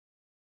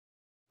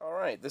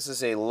Alright, this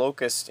is a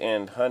locust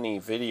and honey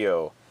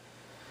video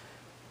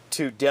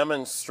to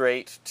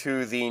demonstrate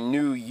to the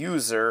new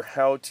user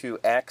how to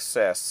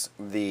access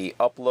the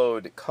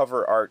upload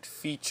cover art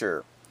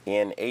feature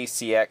in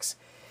ACX.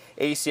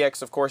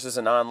 ACX, of course, is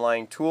an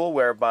online tool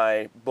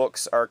whereby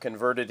books are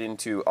converted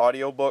into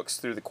audiobooks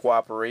through the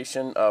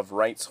cooperation of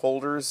rights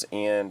holders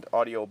and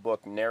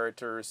audiobook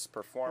narrators,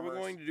 performers. What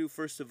we're going to do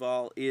first of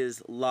all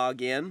is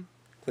log in.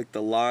 Click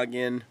the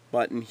login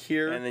button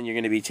here, and then you're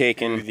going to be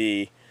taken to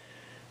the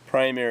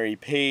primary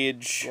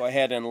page. Go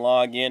ahead and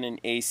log in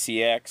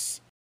ACX.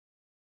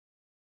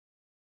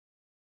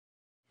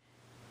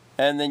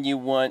 And then you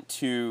want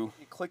to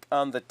click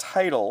on the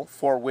title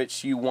for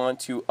which you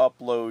want to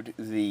upload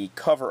the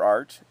cover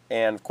art.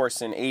 And of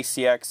course in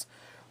ACX,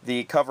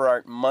 the cover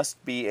art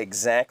must be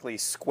exactly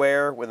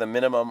square with a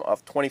minimum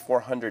of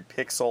 2400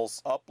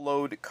 pixels.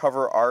 Upload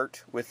cover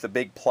art with the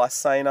big plus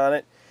sign on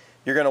it.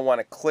 You're going to want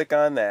to click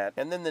on that.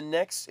 And then the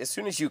next, as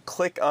soon as you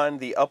click on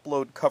the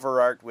upload cover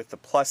art with the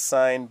plus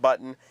sign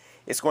button,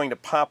 it's going to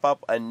pop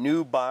up a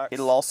new box.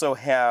 It'll also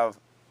have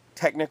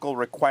technical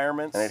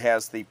requirements, and it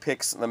has the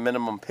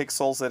minimum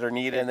pixels that are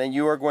needed. And then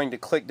you are going to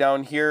click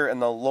down here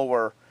in the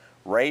lower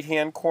right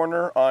hand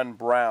corner on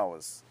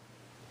Browse.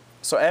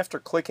 So after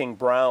clicking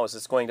Browse,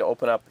 it's going to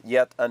open up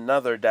yet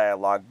another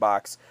dialog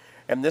box,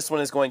 and this one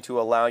is going to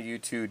allow you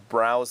to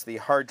browse the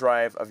hard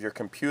drive of your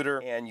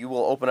computer, and you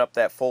will open up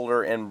that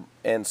folder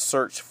and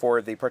search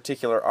for the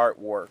particular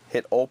artwork.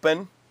 Hit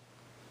open.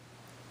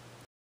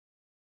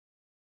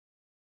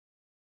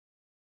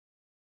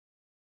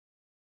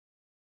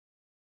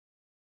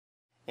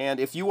 And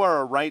if you are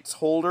a rights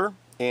holder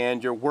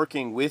and you're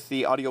working with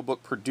the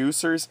audiobook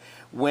producers,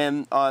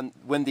 when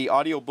the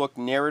audiobook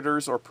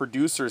narrators or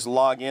producers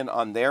log in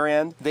on their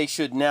end, they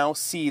should now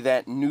see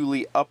that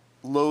newly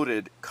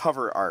uploaded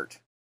cover art.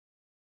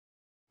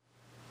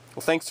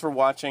 Well, thanks for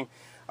watching.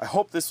 I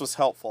hope this was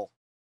helpful.